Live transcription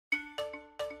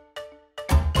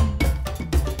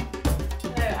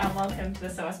welcome to the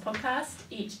SOAS podcast.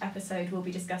 Each episode will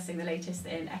be discussing the latest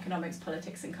in economics,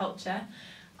 politics and culture.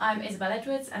 I'm Isabel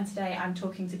Edwards and today I'm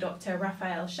talking to Dr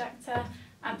Rafael Schacter,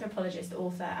 anthropologist,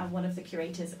 author and one of the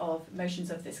curators of Motions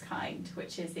of This Kind,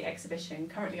 which is the exhibition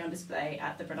currently on display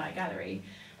at the Brunei Gallery.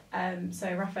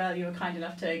 So Rafael, you were kind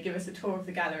enough to give us a tour of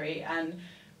the gallery, and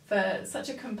for such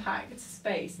a compact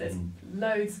space there's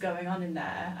loads going on in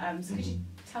there. So could you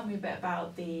tell me a bit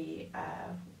about the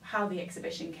how the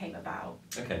exhibition came about?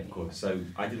 Okay, of course. So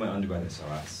I did my undergrad at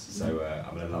SOAS, so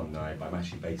I'm an alumni, but I'm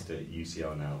actually based at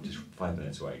UCL now, just 5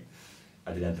 minutes away.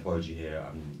 I did anthropology here,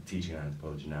 I'm teaching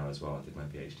anthropology now as well, I did my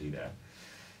PhD there.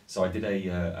 So I did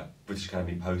a British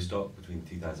Academy postdoc between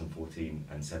 2014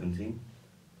 and 17.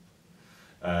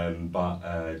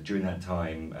 But during that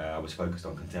time I was focused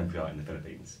on contemporary art in the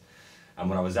Philippines. And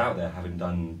when I was out there, having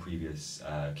done previous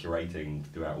curating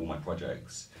throughout all my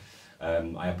projects,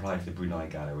 I applied for the Brunei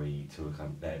Gallery to a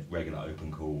kind of their regular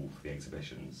open call for the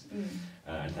exhibitions,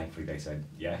 and thankfully they said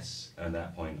yes. And at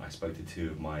that point I spoke to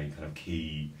two of my kind of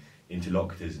key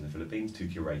interlocutors in the Philippines, two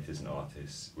curators and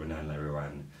artists, Renan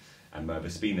Leruan and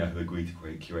Merva Spina, who agreed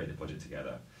to curate the project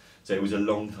together. So it was a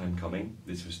long time coming.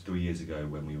 This was 3 years ago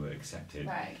when we were accepted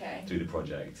through the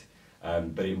project.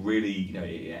 But it really,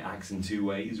 it acts in two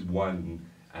ways. One,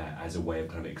 as a way of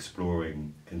kind of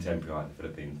exploring contemporary art in the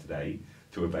Philippines today,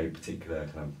 to a very particular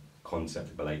kind of concept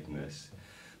of belatedness,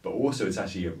 but also it's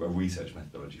actually a research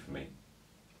methodology for me.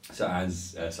 So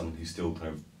as someone who's still kind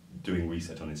of doing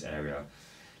research on this area,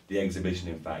 the exhibition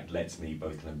in fact lets me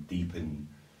both kind of deepen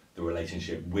the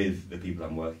relationship with the people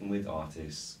I'm working with,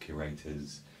 artists,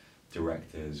 curators,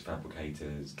 directors,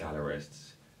 fabricators,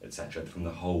 gallerists, etc., from the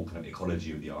whole kind of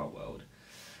ecology of the art world.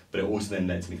 But it also then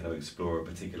lets me kind of explore a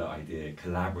particular idea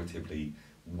collaboratively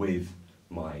with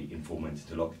my informant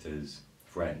interlocutors,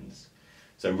 friends.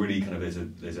 So really kind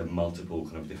of there's a multiple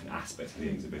kind of different aspects of the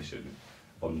exhibition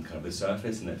on kind of the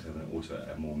surface, and then also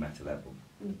at a more meta level.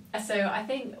 So I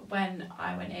think when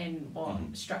I went in, what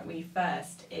struck me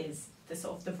first is the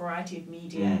sort of the variety of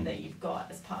media that you've got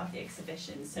as part of the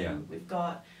exhibition. So we've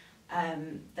got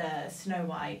the Snow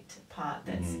White part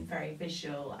that's very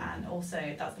visual, and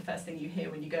also that's the first thing you hear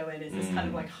when you go in is this kind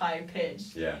of like high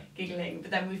pitched giggling.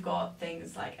 But then we've got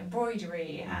things like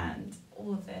embroidery and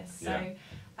all of this. So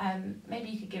maybe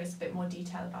you could give us a bit more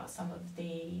detail about some of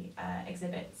the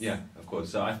exhibits. Yeah, of course.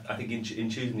 So I think in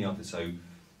choosing the artists, so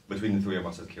between the three of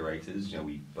us as curators,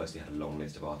 we firstly had a long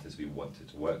list of artists we wanted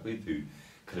to work with who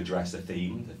could address the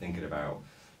theme, so thinking about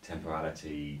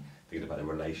temporality, thinking about the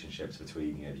relationships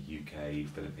between the UK,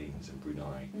 Philippines and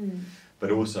Brunei.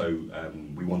 But also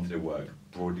we wanted to work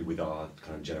broadly with our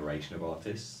kind of generation of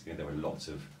artists. There were lots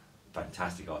of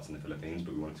fantastic artists in the Philippines,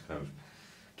 but we wanted to kind of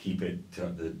keep it to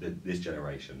this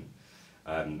generation.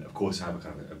 Of course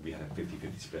we had a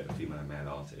 50-50 split of female and male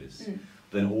artists,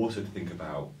 but then also to think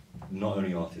about not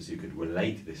only artists who could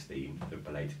relate to this theme of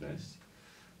belatedness,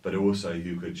 but also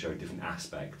who could show different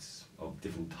aspects of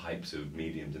different types of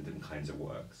mediums and different kinds of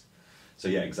works. So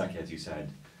yeah, exactly as you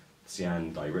said,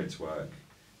 Sian Dairit's work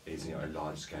is a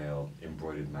large-scale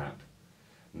embroidered map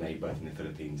made both in the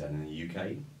Philippines and in the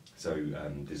UK. So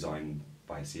designed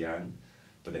by Sian,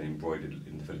 but then embroidered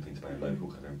in the Philippines by a local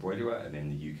kind of embroiderer, and then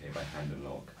in the UK by hand and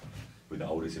lock, with the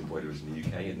oldest embroiderers in the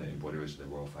UK and the embroiderers of the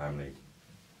royal family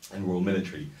and royal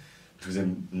military, which was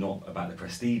not about the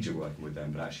prestige of working with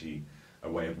them, but actually a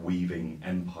way of weaving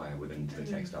empire within the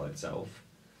textile itself.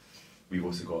 We've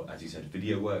also got, as you said,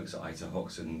 video works. So Ita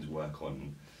Hoxton's work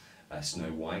on Snow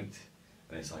White,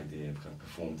 and this idea of kind of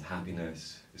performed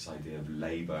happiness, this idea of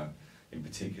labour, in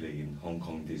particularly in Hong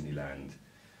Kong Disneyland,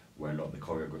 where a lot of the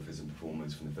choreographers and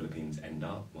performers from the Philippines end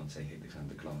up, once they hit the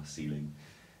kind of the glass ceiling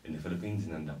in the Philippines,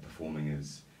 and end up performing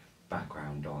as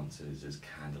background dancers, as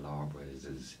candelabras,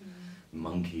 as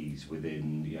monkeys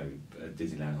within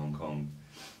Disneyland Hong Kong.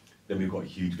 Then we've got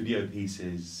huge video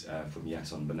pieces from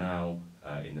Yason Banal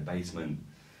in the basement,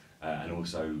 and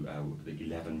also the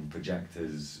 11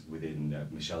 projectors within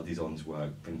Michel Dizon's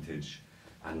work, vintage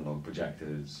analog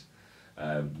projectors.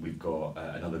 We've got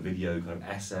another video kind of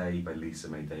essay by Lisa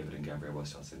May David and Gabriel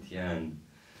Saint-Etienne.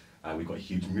 We've got a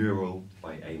huge mural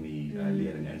by Amy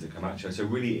Lien and Enzo Camacho. So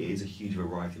really it is a huge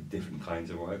variety of different kinds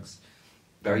of works.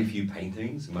 Very few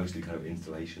paintings, mostly kind of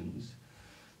installations,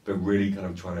 but really kind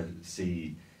of trying to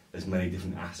see as many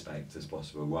different aspects as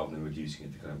possible rather than reducing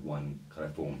it to kind of one kind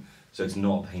of form. So it's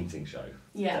not a painting show.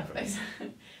 Yeah,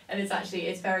 and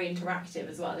it's very interactive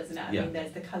as well, isn't it? I mean,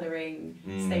 there's the colouring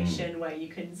station where you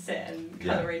can sit and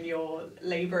colour in your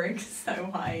labouring Snow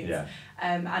White,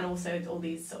 and also all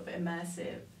these sort of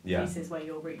immersive pieces where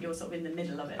you're sort of in the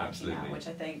middle of it, looking at, which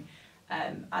I think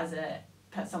as a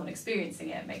someone experiencing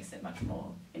it makes it much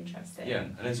more interesting. Yeah,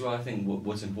 and as well, I think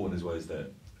what's important as well is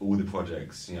that all the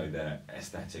projects, you know, they're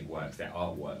aesthetic works, they're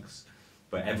artworks,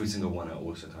 but every single one are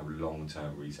also kind of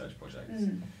long-term research projects.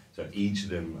 So each of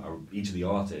the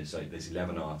artists, like there's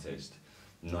 11 artists,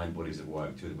 9 bodies of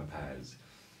work, 2 of them are pairs,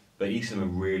 but each of them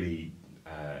are really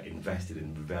invested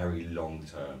in very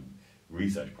long-term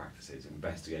research practices,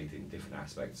 investigating different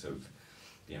aspects of,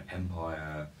 you know,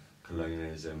 empire,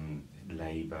 colonialism,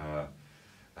 labour,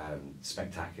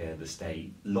 spectacular, the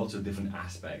state, lots of different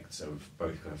aspects of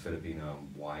both kind of Filipino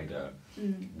and wider,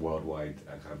 worldwide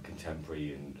kind of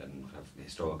contemporary and kind of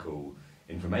historical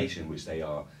information, which they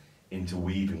are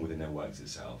interweaving within their works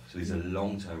itself. So these are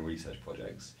long-term research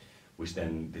projects, which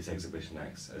then this exhibition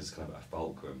acts as kind of a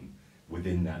fulcrum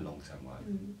within that long-term work.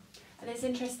 And it's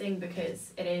interesting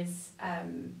because it is,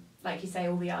 like you say,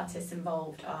 all the artists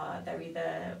involved they're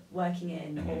either working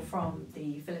in or from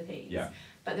the Philippines. Yeah.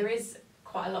 But there is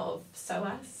quite a lot of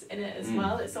SOAS in it as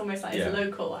well. It's almost like it's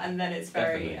local and then it's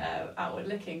very outward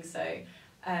looking. So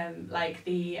like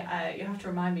you have to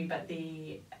remind me, but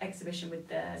the exhibition with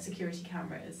the security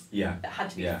cameras that had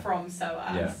to be from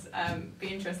SOAS. Be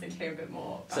interesting to hear a bit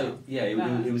more about. So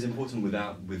it was important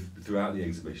throughout the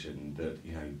exhibition that,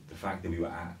 you know, the fact that we were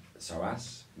at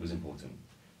SOAS was important.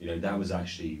 You know, that was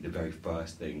actually the very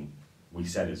first thing we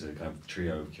said as a kind of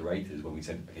trio of curators when we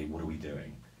said, okay, what are we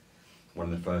doing? One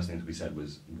of the first things we said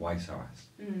was, why SOAS?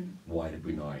 Why did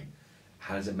Brunei?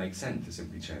 How does it make sense to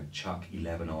simply chuck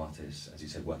 11 artists, as you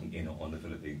said, working in or on the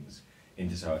Philippines,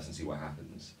 into SOAS and see what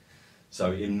happens?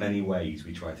 So in many ways,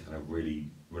 we try to kind of really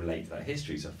relate to that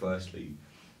history. So firstly,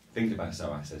 think about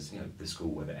SOAS as, you know, the school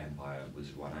where the empire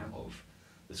was run out of,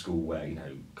 the school where, you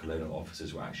know, colonial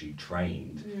officers were actually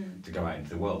trained to go out into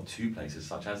the world to places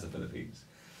such as the Philippines.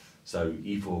 So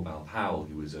Ifo Balpao,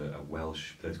 who was a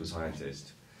Welsh political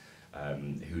scientist,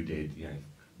 who did, you know,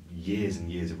 years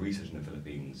and years of research in the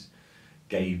Philippines,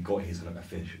 got his kind of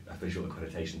official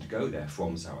accreditation to go there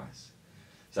from SOAS.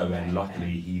 So then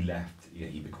luckily he left, you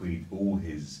know, he bequeathed all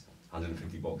his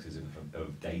 150 boxes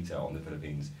of data on the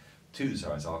Philippines to the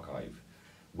SOAS archive,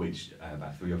 which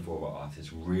about 3 or 4 of our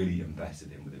artists really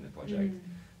invested in within the project.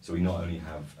 So we not only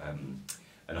have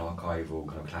an archival,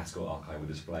 kind of classical archival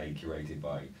display curated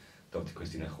by Dr.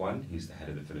 Cristina Juan, who's the head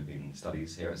of the Philippine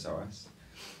Studies here at SOAS,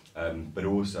 but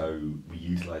also we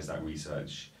utilise that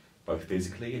research both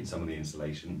physically in some of the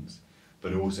installations,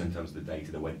 but also in terms of the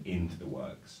data that went into the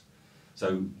works.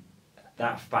 So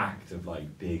that fact of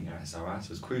like being at SOAS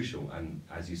was crucial, and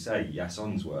as you say,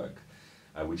 Yason's work,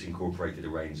 which incorporated a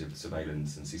range of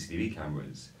surveillance and CCTV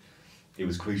cameras, it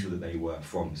was crucial that they were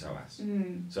from SOAS.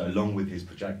 So along with his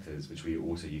projectors, which we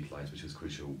also utilised, which was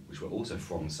crucial, which were also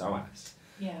from SOAS,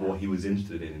 what he was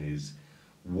interested in is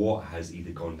what has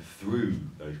either gone through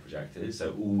those projectors,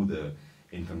 so all the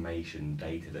information,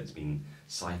 data that's been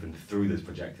siphoned through those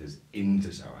projectors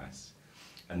into SOAS,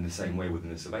 and the same way within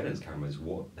the surveillance cameras,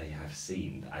 what they have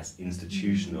seen as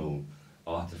institutional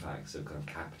artifacts of kind of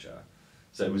capture.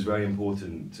 So it was very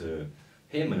important to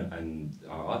him and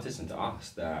our artists and to us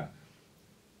that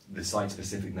the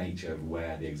site-specific nature of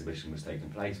where the exhibition was taking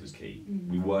place was key.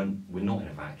 We're not in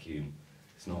a vacuum.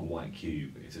 It's not a white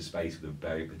cube. It's a space with a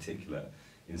very particular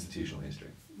institutional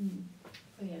history.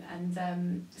 Brilliant.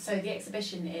 And so the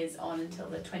exhibition is on until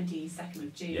the 22nd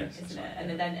of June, isn't it?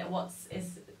 And then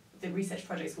the research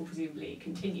projects will presumably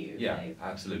continue. Yeah,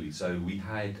 absolutely. So we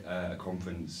had a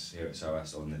conference here at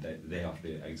SOAS on the day after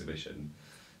the exhibition.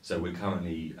 So we're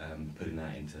currently putting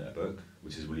that into a book,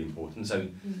 which is really important. So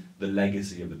the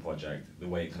legacy of the project, the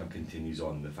way it kind of continues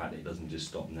on, the fact that it doesn't just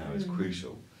stop now is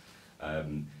crucial.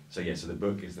 So the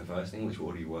book is the first thing, which we're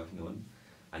already working on.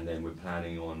 And then we're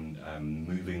planning on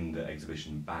moving the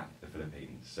exhibition back to the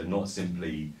Philippines. So not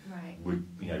simply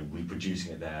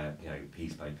reproducing it there, you know,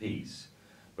 piece by piece,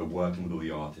 but working with all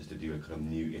the artists to do a kind of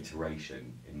new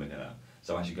iteration in Manila.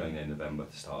 So actually going there in November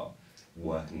to start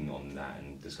working on that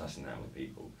and discussing that with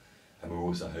people. And we're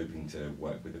also hoping to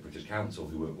work with the British Council,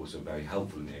 who were also very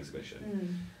helpful in the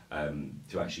exhibition,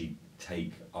 to actually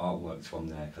take artworks from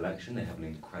their collection. They have an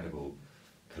incredible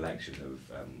collection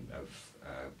of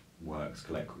works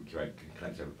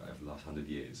collected over the last 100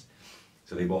 years.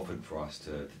 So they've offered for us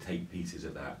to take pieces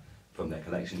of that from their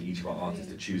collection, each of our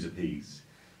artists to choose a piece,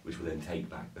 which will then take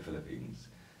back to the Philippines,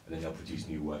 and then they'll produce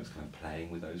new works kind of playing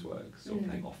with those works, or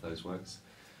playing off those works,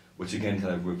 which again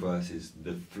kind of reverses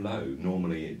the flow.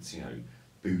 Normally it's, you know,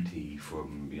 booty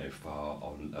from, you know, far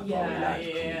on a far away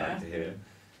land coming back to here,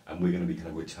 and we're going to be kind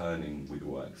of returning with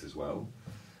works as well.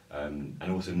 And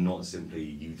also not simply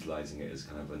utilising it as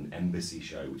kind of an embassy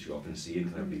show, which you often see in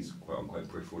kind of these quote-unquote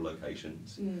peripheral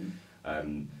locations,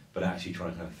 but actually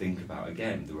trying to kind of think about,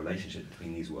 again, the relationship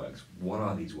between these works. What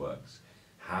are these works?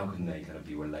 How can they kind of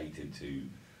be related to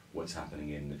what's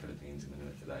happening in the Philippines and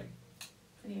Manila today?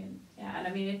 Brilliant. Yeah, and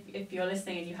I mean, if you're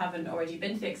listening and you haven't already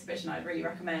been to the exhibition, I'd really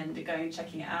recommend going and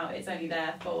checking it out. It's only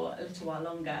there for a little while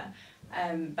longer.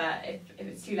 But if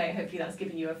it's too late, hopefully that's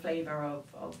given you a flavour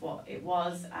of what it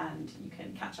was, and you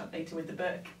can catch up later with the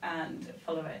book and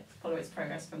follow its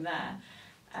progress from there.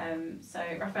 So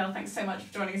Rafael, thanks so much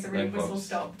for joining us, a real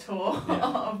whistle-stop tour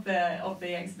of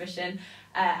the exhibition,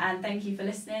 and thank you for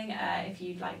listening. If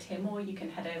you'd like to hear more, you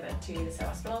can head over to the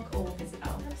SOAS blog or visit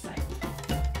our website.